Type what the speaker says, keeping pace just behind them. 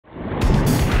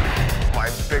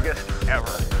ever.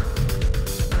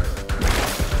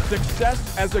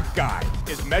 Success as a guide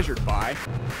is measured by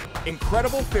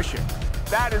incredible fishing.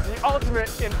 That is the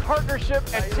ultimate in partnership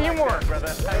and teamwork. How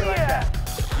you like that?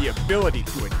 The ability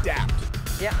to adapt.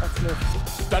 Yeah, let's move.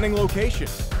 Stunning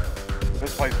locations.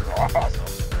 This place is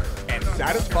awesome. And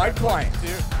satisfied clients.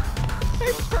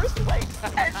 My first lake.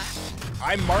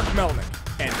 I'm Mark Melnick,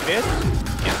 and this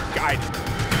is Guided.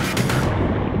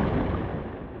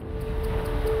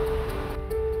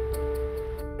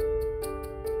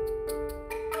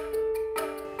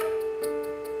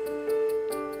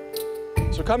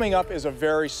 So coming up is a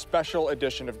very special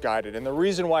edition of Guided, and the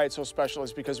reason why it's so special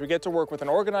is because we get to work with an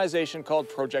organization called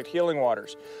Project Healing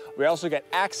Waters. We also get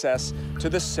access to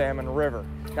the Salmon River.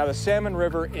 Now the Salmon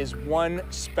River is one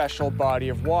special body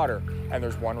of water, and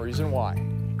there's one reason why.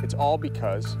 It's all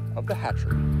because of the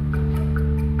hatchery.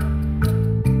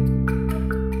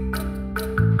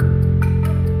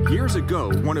 Years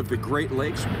ago, one of the Great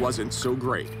Lakes wasn't so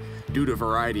great. Due to a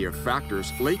variety of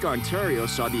factors, Lake Ontario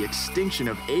saw the extinction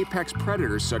of apex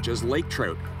predators such as lake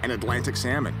trout and Atlantic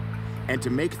salmon. And to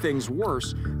make things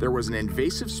worse, there was an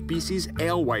invasive species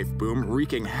alewife boom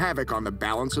wreaking havoc on the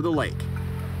balance of the lake.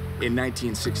 In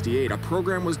 1968, a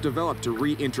program was developed to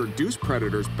reintroduce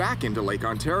predators back into Lake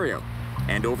Ontario.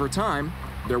 And over time,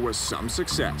 there was some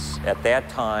success. At that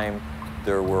time,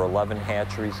 there were 11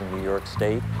 hatcheries in New York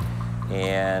State,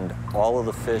 and all of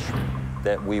the fish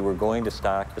that we were going to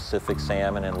stock, Pacific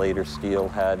salmon and later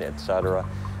steelhead, etc.,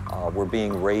 were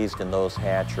being raised in those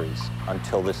hatcheries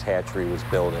until this hatchery was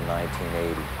built in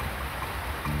 1980.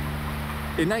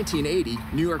 In 1980,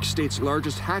 New York State's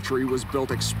largest hatchery was built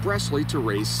expressly to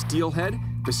raise steelhead,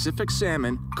 Pacific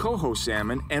salmon, coho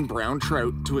salmon, and brown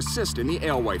trout to assist in the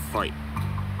alewife fight.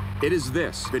 It is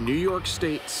this, the New York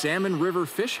State Salmon River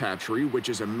Fish Hatchery, which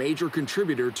is a major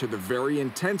contributor to the very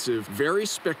intensive, very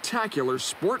spectacular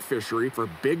sport fishery for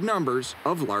big numbers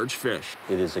of large fish.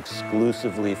 It is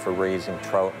exclusively for raising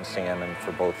trout and salmon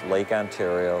for both Lake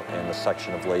Ontario and the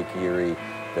section of Lake Erie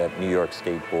that New York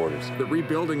State borders. The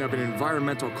rebuilding of an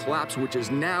environmental collapse which is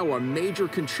now a major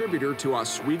contributor to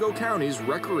Oswego County's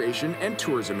recreation and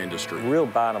tourism industry. The real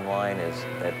bottom line is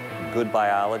that good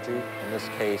biology, in this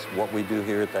case, what we do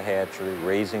here at the hatchery,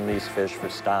 raising these fish for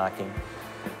stocking,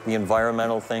 the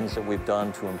environmental things that we've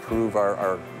done to improve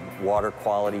our water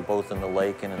quality both in the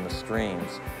lake and in the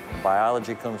streams.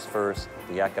 Biology comes first,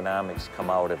 the economics come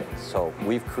out of it. So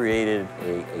we've created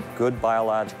a good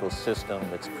biological system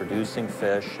that's producing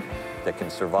fish that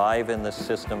can survive in this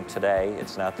system today.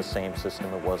 It's not the same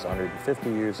system it was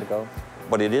 150 years ago,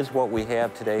 but it is what we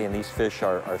have today, and these fish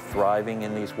are thriving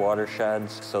in these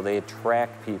watersheds, so they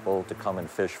attract people to come and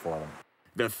fish for them.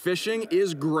 The fishing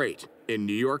is great in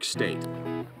New York State.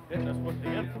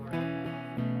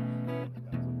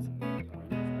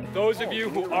 Those of you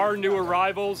who are new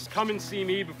arrivals, come and see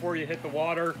me before you hit the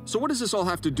water. So what does this all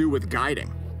have to do with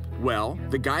guiding? Well,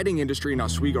 the guiding industry in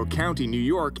Oswego County, New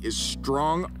York is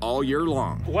strong all year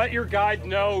long. Let your guide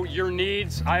know your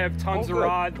needs. I have tons of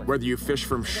rod. Whether you fish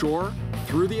from shore,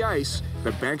 through the ice,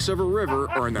 the banks of a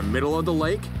river, or in the middle of the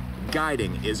lake,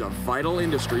 guiding is a vital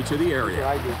industry to the area.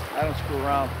 I do. I don't screw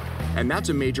around. And that's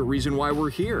a major reason why we're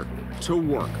here, to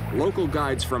work. Local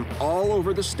guides from all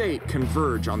over the state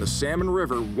converge on the Salmon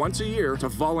River once a year to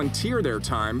volunteer their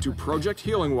time to Project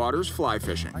Healing Waters fly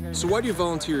fishing. So why do you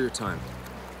volunteer your time?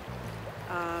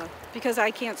 Because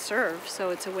I can't serve,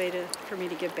 so it's a way for me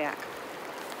to give back.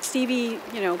 Stevie,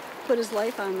 put his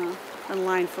life on the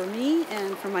line for me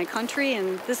and for my country,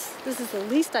 and this is the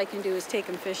least I can do is take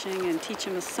him fishing and teach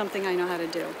him something I know how to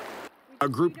do. A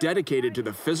group dedicated to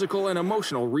the physical and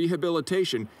emotional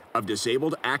rehabilitation of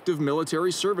disabled active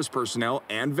military service personnel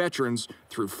and veterans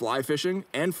through fly fishing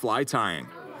and fly tying.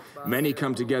 Many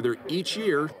come together each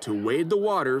year to wade the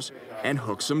waters and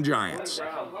hook some giants.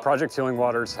 Project Healing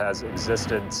Waters has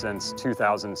existed since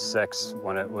 2006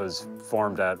 when it was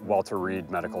formed at Walter Reed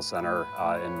Medical Center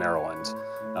in Maryland.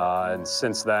 And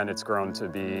since then, it's grown to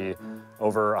be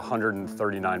over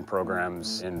 139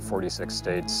 programs in 46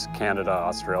 states, Canada,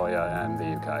 Australia, and the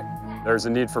UK. There's a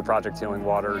need for Project Healing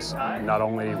Waters, not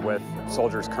only with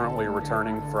soldiers currently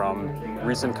returning from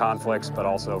recent conflicts, but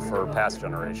also for past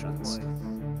generations.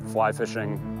 Fly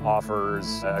fishing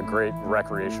offers a great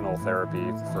recreational therapy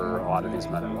for a lot of these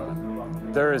men and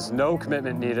women. There is no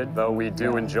commitment needed, though we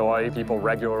do enjoy people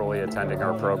regularly attending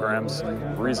our programs.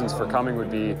 Reasons for coming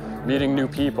would be meeting new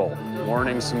people,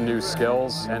 learning some new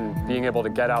skills, and being able to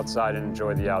get outside and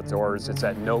enjoy the outdoors. It's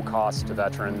at no cost to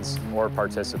veterans or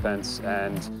participants,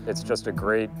 and it's just a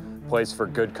great place for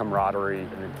good camaraderie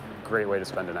and a great way to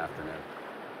spend an afternoon.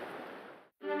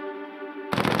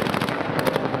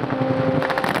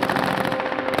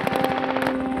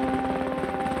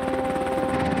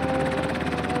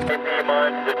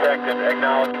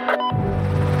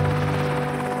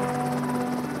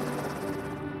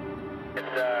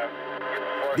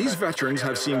 These veterans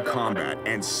have seen combat,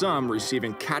 and some,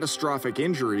 receiving catastrophic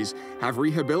injuries, have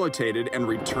rehabilitated and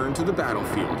returned to the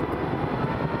battlefield.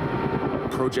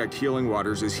 Project Healing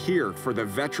Waters is here for the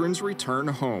veterans' return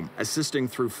home, assisting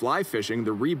through fly fishing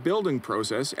the rebuilding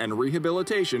process and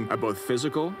rehabilitation of both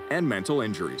physical and mental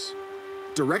injuries.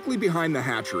 Directly behind the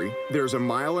hatchery, there's a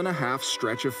 1.5 mile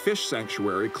stretch of fish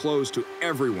sanctuary closed to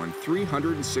everyone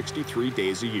 363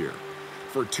 days a year.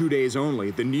 For 2 days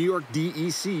only, the New York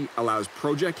DEC allows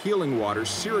Project Healing Waters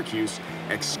Syracuse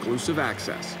exclusive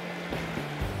access.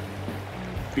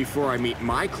 Before I meet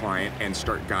my client and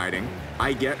start guiding,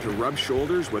 I get to rub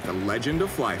shoulders with a legend of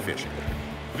fly fishing.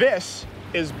 This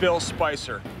is Bill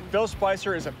Spicer. Bill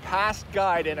Spicer is a past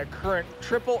guide and a current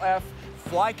FFF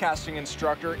fly casting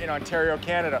instructor in Ontario,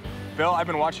 Canada. Bill, I've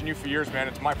been watching you for years, man.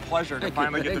 It's my pleasure to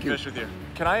finally get to fish with you.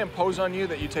 Can I impose on you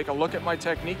that you take a look at my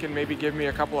technique and maybe give me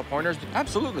a couple of pointers?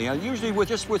 Absolutely. Usually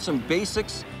with some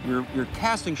basics, your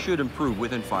casting should improve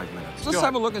within 5 minutes. Let's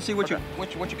have a look and see what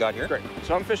you got here. Great.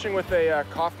 So I'm fishing with a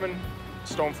Kaufman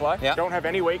stonefly. Yeah. Don't have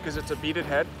any weight because it's a beaded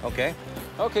head. Okay.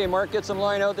 Okay, Mark, get some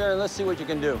line out there and let's see what you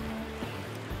can do.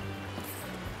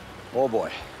 Oh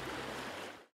boy.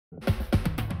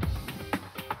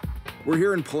 We're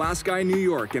here in Pulaski, New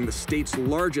York, in the state's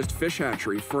largest fish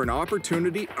hatchery for an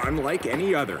opportunity unlike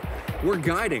any other. We're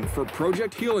guiding for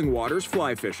Project Healing Waters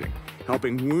fly fishing,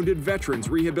 helping wounded veterans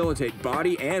rehabilitate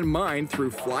body and mind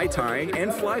through fly tying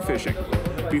and fly fishing.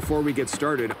 Before we get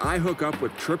started, I hook up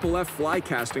with FFF fly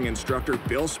casting instructor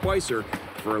Bill Spicer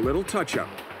for a little touch-up.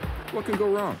 What can go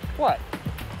wrong? What?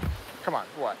 Come on,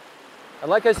 what?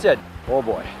 And like I said, oh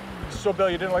boy. So, Bill,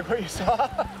 you didn't like what you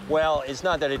saw? Well, it's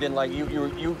not that I didn't like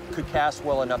you could cast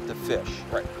well enough to fish.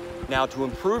 Right. Now, to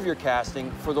improve your casting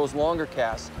for those longer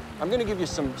casts, I'm going to give you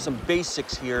some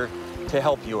basics here to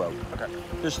help you out. Okay.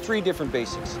 There's 3 different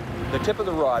basics. The tip of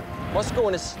the rod must go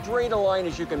in as straight a line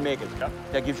as you can make it. Okay.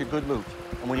 That gives you good loops.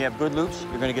 And when you have good loops,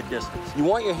 you're going to get distance. You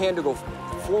want your hand to go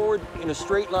forward in a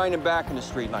straight line and back in a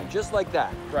straight line, just like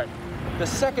that. Right. The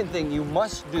second thing you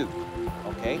must do,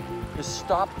 okay, is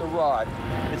stop the rod.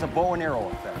 It's a bow and arrow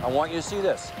effect. I want you to see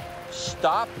this.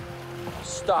 Stop,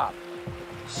 stop,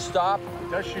 stop, It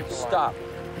does shoot the line. stop,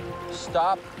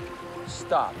 stop,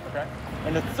 stop. Okay.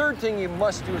 And the third thing you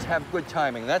must do is have good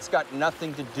timing. That's got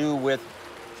nothing to do with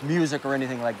music or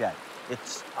anything like that.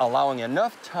 It's allowing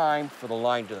enough time for the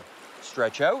line to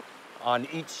stretch out on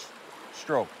each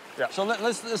stroke. Yeah. So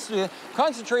let's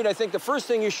concentrate. I think the first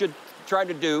thing you should try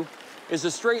to do is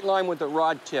a straight line with the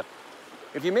rod tip.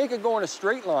 If you make it go in a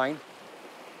straight line,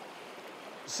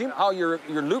 see how your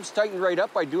loop's tightened right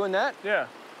up by doing that? Yeah.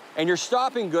 And you're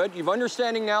stopping good. You've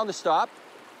understanding now to stop.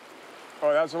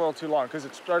 Oh, that was a little too long because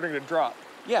it's starting to drop.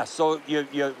 Yeah, so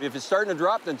if it's starting to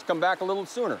drop, then come back a little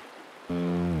sooner.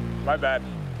 My bad.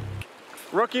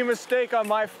 Rookie mistake on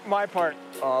my part.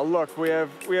 Oh, look, we have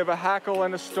a hackle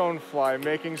and a stonefly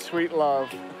making sweet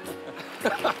love.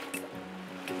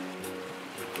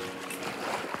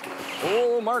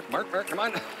 Oh, Mark, come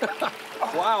on.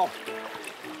 Wow.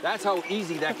 That's how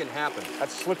easy that can happen.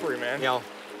 That's slippery, man. Yeah.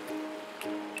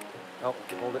 Oh,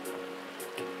 hold it.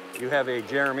 You have a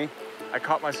Jeremy. I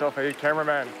caught myself a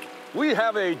cameraman. We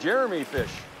have a Jeremy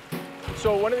fish.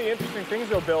 So one of the interesting things,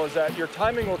 though, Bill, is that your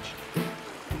timing will.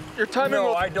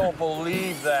 No, I don't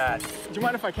believe that. Do you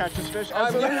mind if I catch this fish? Go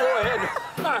ahead.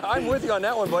 I'm with you on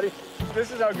that one, buddy. This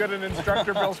is how good an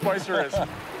instructor Bill Spicer is.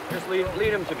 Just lead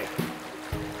him to me.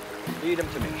 Lead him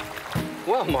to me.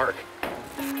 Well, Mark,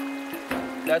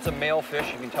 that's a male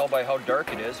fish. You can tell by how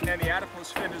dark it is. And the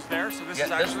adipose fin is there, so this Yeah,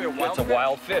 is actually a wild It's a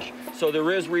wild fish. So there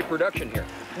is reproduction here.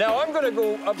 Now, I'm going to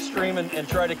go upstream and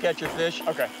try to catch a fish.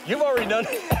 Okay. You've already done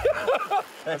it.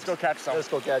 Let's go catch some. Let's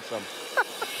go catch some.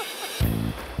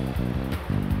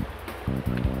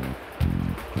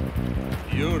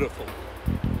 Beautiful.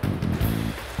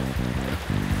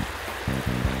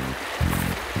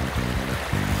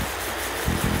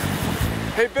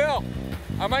 Hey, Bill,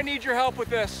 I might need your help with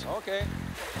this. Okay.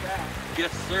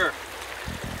 Yes, sir.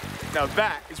 Now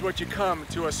that is what you come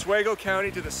to Oswego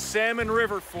County to the Salmon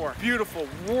River for. Beautiful,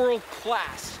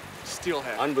 world-class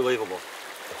steelhead. Unbelievable.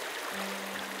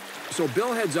 So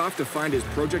Bill heads off to find his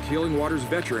Project Healing Waters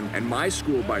veteran, and my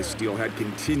school by steelhead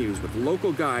continues with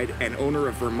local guide and owner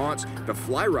of Vermont's The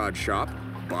Fly Rod Shop,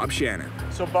 Bob Shannon.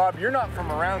 So Bob, you're not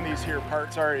from around these here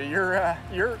parts, are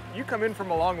you? You come in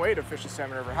from a long way to fish the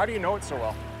Salmon River. How do you know it so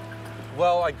well?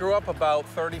 Well, I grew up about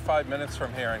 35 minutes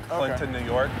from here in Clinton, New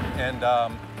York, and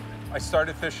I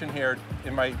started fishing here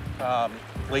in my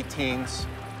late teens.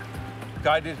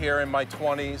 guided here in my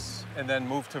 20s and then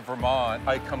moved to Vermont.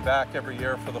 I come back every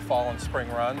year for the fall and spring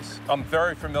runs. I'm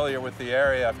very familiar with the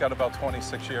area. I've got about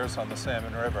 26 years on the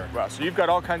Salmon River. Wow, so you've got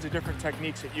all kinds of different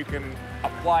techniques that you can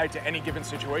apply to any given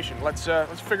situation. Let's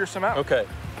figure some out. Okay,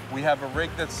 we have a rig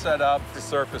that's set up for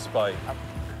surface bite.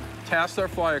 Cast our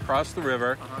fly across the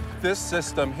river. This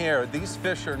system here, these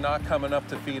fish are not coming up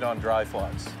to feed on dry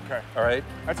flies. Okay. All right?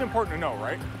 That's important to know,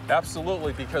 right?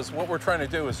 Absolutely, because what we're trying to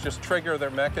do is just trigger their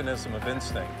mechanism of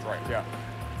instinct. Right, yeah.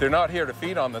 They're not here to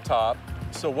feed on the top,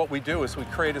 so what we do is we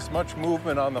create as much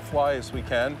movement on the fly as we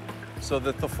can so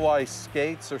that the fly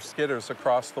skates or skitters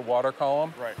across the water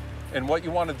column. Right. And what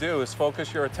you want to do is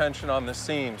focus your attention on the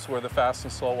seams where the fast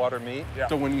and slow water meet. Yeah.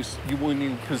 So when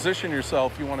you position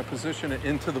yourself, you want to position it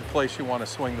into the place you want to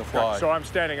swing the fly. So I'm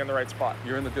standing in the right spot.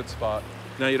 You're in the good spot.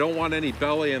 Now you don't want any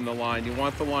belly in the line. You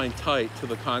want the line tight to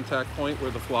the contact point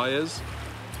where the fly is.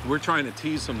 We're trying to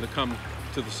tease them to come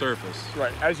to the surface.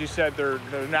 Right, as you said, they're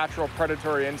natural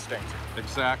predatory instinct.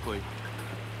 Exactly.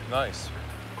 Nice.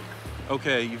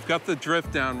 Okay, you've got the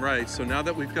drift down right, so now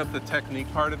that we've got the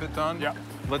technique part of it done, yeah,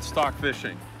 let's start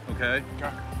fishing, okay?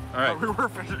 Okay. All right. We were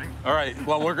fishing. All right,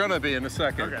 well, we're gonna be in a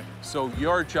second. Okay. So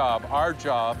your job, our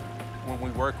job, when we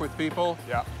work with people,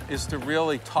 is to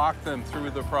really talk them through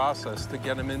the process to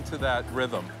get them into that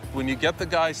rhythm. When you get the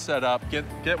guy set up,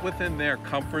 get within their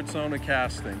comfort zone of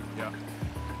casting. Yeah.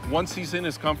 Once he's in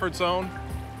his comfort zone,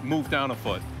 move down a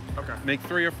foot. Okay. Make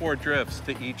 3 or 4 drifts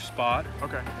to each spot.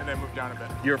 Okay, and then move down a bit.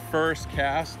 Your first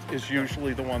cast is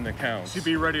usually the one that counts. So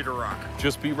be ready to rock.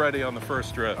 Just be ready on the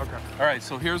first drift. Okay. All right,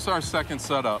 so here's our second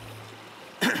setup.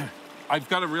 I've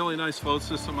got a really nice float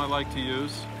system I like to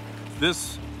use.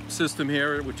 This system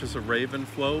here, which is a Raven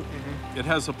float, it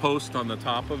has a post on the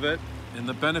top of it. And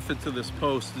the benefit to this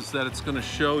post is that it's going to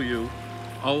show you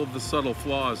all of the subtle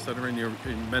flaws that are in your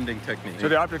mending technique. So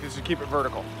the object is to keep it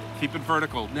vertical. Keep it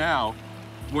vertical. Now,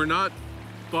 we're not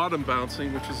bottom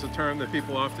bouncing, which is a term that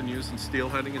people often use in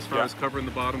steelheading as far as covering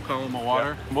the bottom column of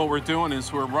water. What we're doing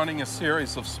is we're running a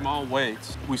series of small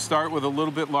weights. We start with a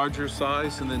little bit larger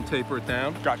size and then taper it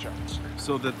down. Gotcha.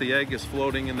 So that the egg is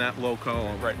floating in that low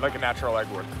column. Right, like a natural egg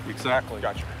would. Exactly.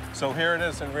 Gotcha. So here it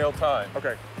is in real time.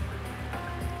 Okay.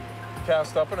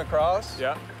 Cast up and across.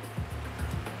 Yeah.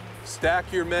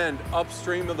 Stack your mend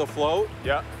upstream of the float.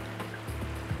 Yeah.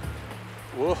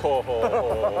 Whoa.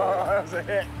 That was a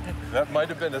hit. That might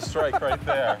have been a strike right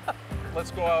there. Let's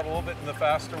go out a little bit in the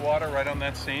faster water right on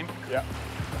that seam. Yeah.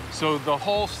 So the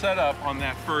whole setup on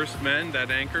that first mend,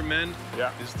 that anchor mend,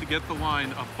 is to get the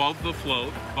line above the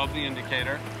float, above the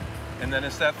indicator. And then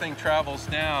as that thing travels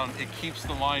down, it keeps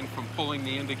the line from pulling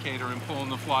the indicator and pulling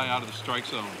the fly out of the strike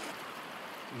zone.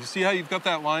 You see how you've got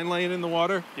that line laying in the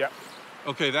water? Yeah.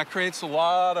 Okay, that creates a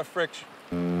lot of friction.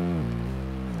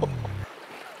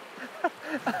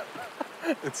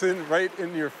 It's right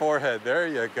in your forehead. There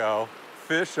you go.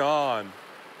 Fish on.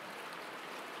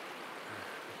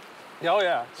 Oh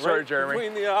yeah. Sorry, right Jeremy.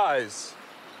 Between the eyes.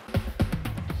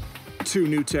 2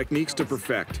 new techniques to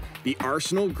perfect. The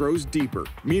arsenal grows deeper.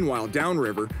 Meanwhile,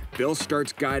 downriver, Bill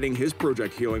starts guiding his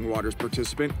Project Healing Waters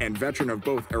participant and veteran of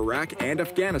both Iraq and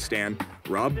Afghanistan,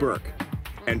 Rob Burke.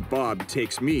 And Bob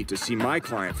takes me to see my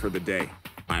client for the day,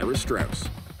 Ira Strauss.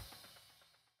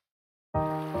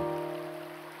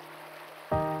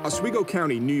 Oswego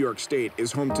County, New York State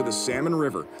is home to the Salmon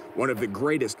River, one of the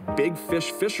greatest big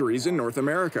fish fisheries in North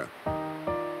America.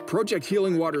 Project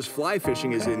Healing Waters fly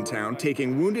fishing is in town,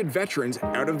 taking wounded veterans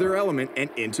out of their element and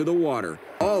into the water,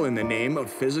 all in the name of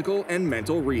physical and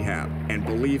mental rehab. And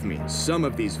believe me, some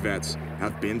of these vets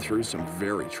have been through some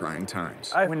very trying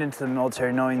times. I went into the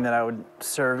military knowing that I would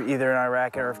serve either in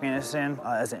Iraq or Afghanistan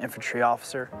as an infantry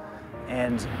officer.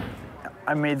 And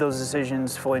I made those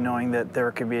decisions fully knowing that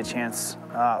there could be a chance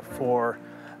for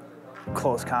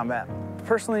close combat.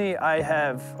 Personally, I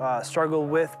have struggled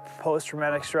with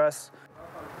post-traumatic stress.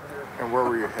 And where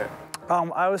were you hit?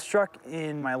 I was struck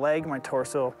in my leg, my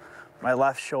torso, my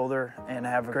left shoulder, and I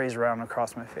have a graze around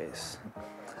across my face.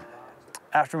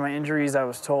 After my injuries, I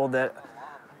was told that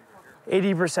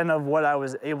 80% of what I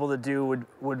was able to do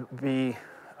would be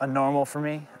a normal for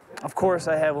me. Of course,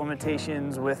 I have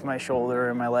limitations with my shoulder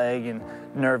and my leg and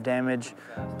nerve damage,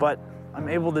 but I'm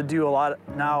able to do a lot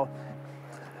now.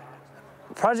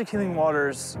 Project Healing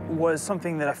Waters was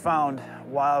something that I found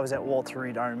while I was at Walter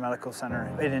Reed Army Medical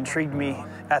Center. It intrigued me.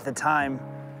 At the time,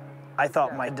 I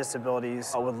thought my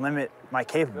disabilities would limit my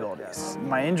capabilities.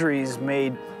 My injuries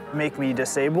make me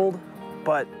disabled,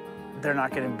 but they're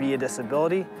not going to be a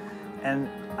disability. And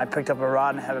I picked up a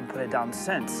rod and haven't put it down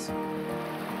since.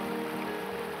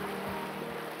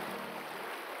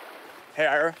 Hey,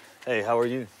 Ira. Hey, how are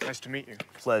you? Nice to meet you.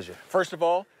 Pleasure. First of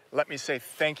all, let me say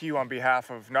thank you on behalf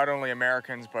of not only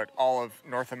Americans, but all of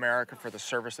North America for the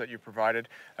service that you provided.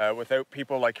 Without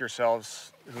people like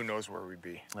yourselves, who knows where we'd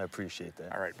be. I appreciate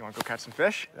that. All right, you want to go catch some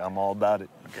fish? I'm all about it.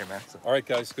 Okay, man. All right,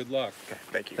 guys, good luck. Okay,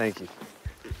 thank you. Thank you.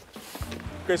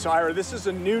 Okay, so Ira, this is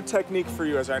a new technique for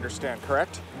you, as I understand,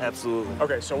 correct? Absolutely.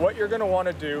 Okay, so what you're gonna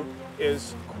wanna do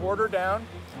is quarter down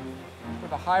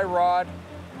with a high rod,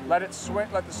 let it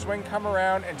swing, let the swing come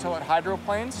around until it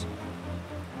hydroplanes.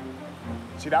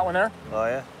 See that one there? Oh,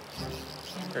 yeah?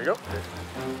 There you go.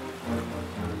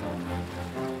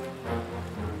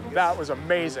 That was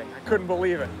amazing. I couldn't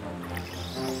believe it.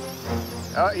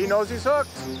 He knows he's hooked.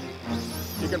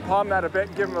 You can palm that a bit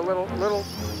and give him a little,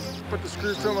 put the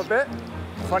screws to him a bit.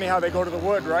 Funny how they go to the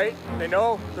wood, right? They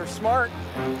know, they're smart.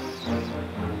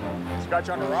 He's got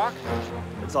you on a rock.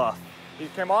 It's off. He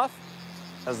came off?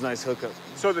 That was a nice hookup.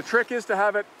 So the trick is to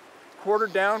have it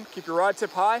quartered down, keep your rod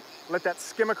tip high, let that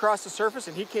skim across the surface,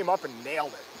 and he came up and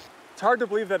nailed it. It's hard to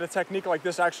believe that a technique like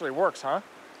this actually works, huh?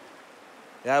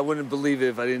 Yeah, I wouldn't believe it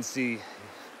if I didn't see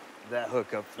that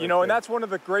hookup. You know, and that's one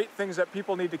of the great things that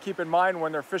people need to keep in mind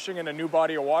when they're fishing in a new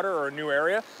body of water or a new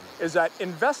area, is that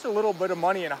invest a little bit of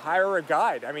money and hire a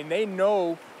guide. I mean, they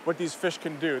know what these fish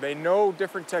can do. They know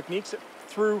different techniques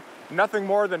through nothing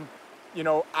more than, you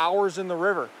know, hours in the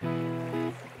river.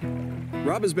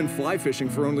 Rob has been fly fishing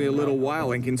for only a little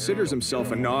while and considers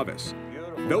himself a novice.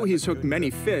 Though he's hooked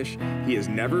many fish, he has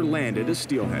never landed a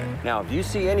steelhead. Now, if you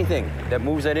see anything that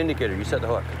moves that indicator, you set the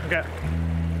hook. Okay.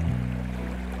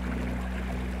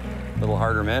 A little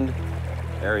harder mend.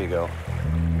 There you go.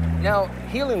 Now,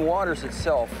 Healing Waters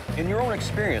itself, in your own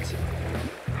experience,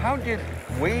 how did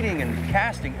wading and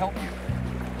casting help you?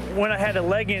 When I had a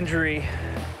leg injury,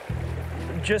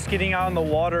 just getting out in the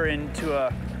water into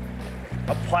a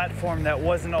platform that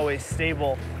wasn't always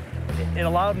stable, it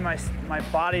allowed my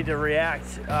body to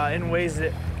react in ways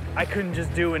that I couldn't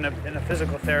just do in a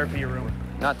physical therapy room.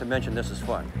 Not to mention this is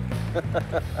fun.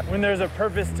 When there's a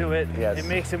purpose to it, yes, it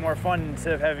makes it more fun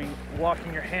instead of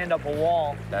walking your hand up a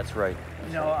wall. That's right.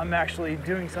 You know, I'm actually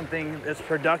doing something that's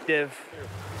productive.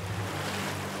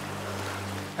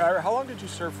 How long did you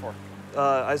serve for?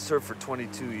 I served for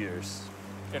 22 years.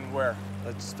 And where?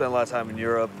 I spent a lot of time in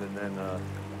Europe, and then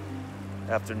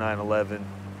after 9/11,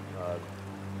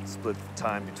 split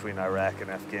time between Iraq and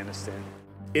Afghanistan.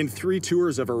 In 3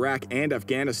 tours of Iraq and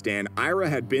Afghanistan, Ira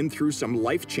had been through some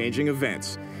life-changing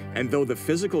events. And though the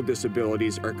physical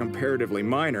disabilities are comparatively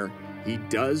minor, he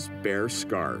does bear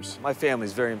scars. My family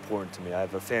is very important to me. I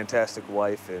have a fantastic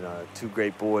wife and 2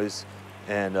 great boys.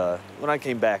 And when I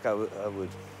came back, I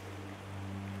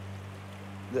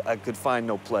could find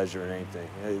no pleasure in anything.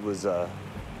 It was...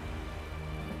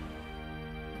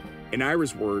 In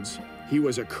Ira's words, he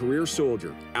was a career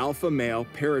soldier, alpha male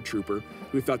paratrooper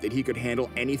who thought that he could handle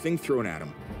anything thrown at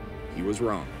him. He was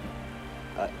wrong.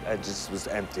 I just was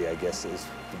empty, I guess is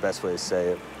the best way to say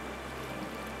it.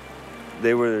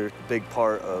 They were a big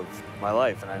part of my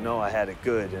life, and I know I had it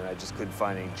good, and I just couldn't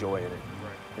find any joy in it.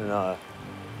 Right. And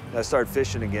when I started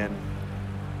fishing again,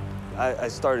 I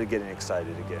started getting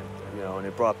excited again, you know, and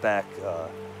it brought back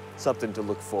something to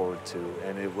look forward to.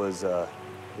 And it was,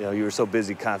 you know, you were so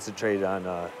busy concentrated on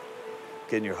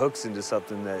getting your hooks into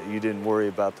something that you didn't worry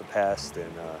about the past.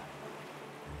 And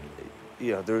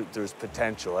you know, there's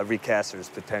potential. Every caster has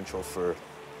potential for,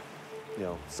 you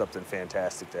know, something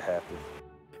fantastic to happen.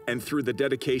 And through the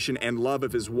dedication and love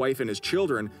of his wife and his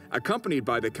children, accompanied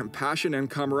by the compassion and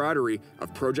camaraderie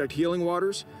of Project Healing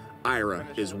Waters, Ira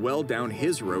is well down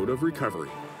his road of recovery.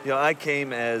 You know, I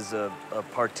came as a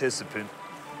participant,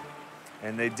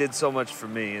 and they did so much for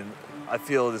me, and I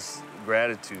feel this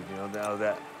gratitude, you know,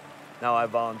 now I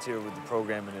volunteer with the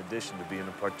program in addition to being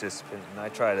a participant, and I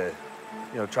try to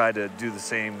do the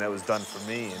same that was done for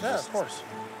me. And yeah, of course,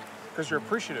 because you're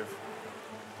appreciative.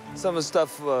 Some of the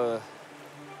stuff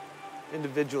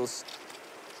individuals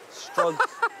struggle.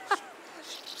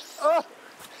 Oh,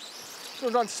 it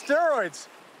was on steroids.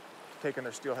 Taking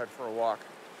their steelhead for a walk.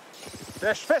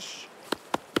 Fish, fish.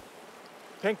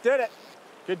 Pink did it.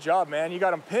 Good job, man. You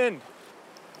got him pinned.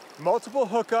 Multiple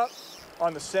hookup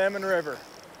on the Salmon River.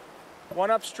 One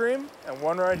upstream and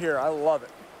one right here. I love it.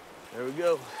 There we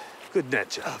go. Good net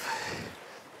job.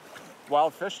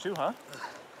 Wild fish too, huh?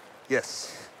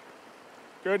 Yes.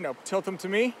 Good. Now tilt them to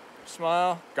me.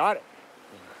 Smile. Got it.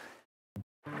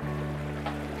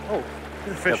 Oh,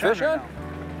 there's a fish, fish on?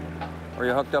 Or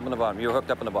you hooked up in the bottom? You were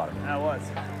hooked up in the bottom. I was.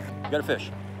 You got a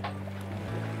fish.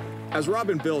 As Rob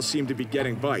and Bill seem to be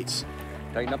getting bites,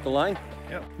 Tighten up the line.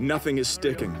 Yep. nothing is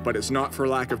sticking, but it's not for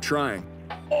lack of trying.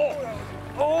 Oh!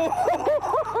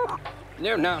 Oh!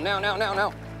 No.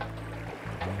 No.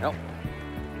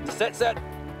 Set.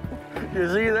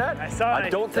 You see that? I saw it. I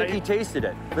don't think he tasted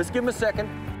it. Let's give him a second.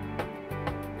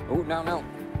 Oh, now.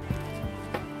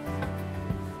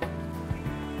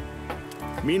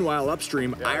 Meanwhile,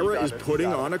 upstream, Yeah, you Ira got is it, you putting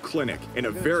got it. on a clinic in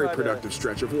a very try to- productive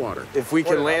stretch of water. If we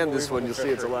What an can land this one, unbelievable you'll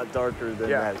see it's a fishery. lot darker than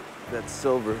Yeah. that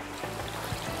silver.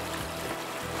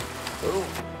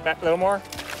 Back a little more.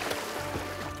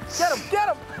 Get him, get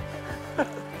him!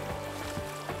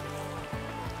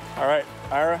 All right,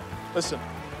 Ira, listen,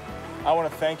 I want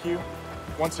to thank you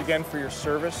once again for your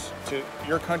service to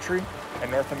your country and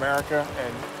North America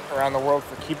and around the world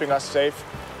for keeping us safe.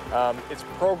 It's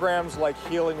programs like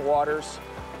Healing Waters,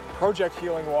 Project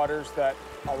Healing Waters, that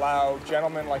allow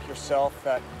gentlemen like yourself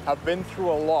that have been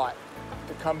through a lot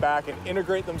to come back and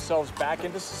integrate themselves back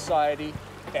into society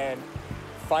and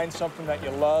find something that you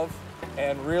love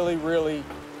and really, really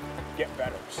get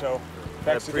better. So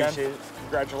thanks again. appreciate it.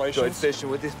 Congratulations. Enjoyed fishing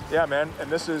with you. Yeah, man, and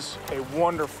this is a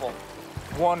wonderful,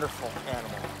 wonderful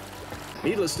animal.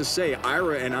 Needless to say,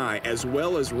 Ira and I, as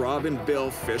well as Rob and Bill,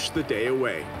 fished the day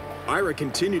away. Ira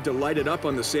continued to light it up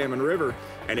on the Salmon River,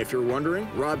 and if you're wondering,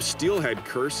 Rob's steelhead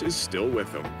curse is still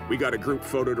with him. We got a group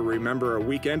photo to remember a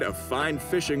weekend of fine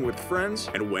fishing with friends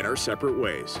and went our separate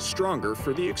ways, stronger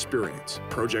for the experience.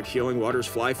 Project Healing Waters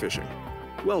fly fishing.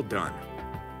 Well done.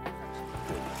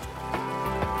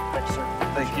 Thanks, sir.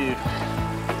 Thank you.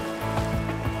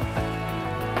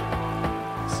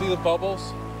 See the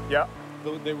bubbles? Yeah,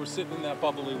 They were sitting in that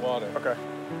bubbly water. okay.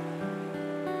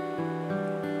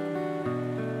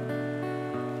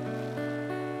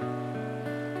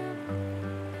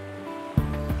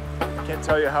 I can't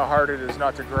tell you how hard it is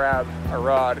not to grab a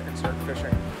rod and start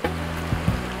fishing.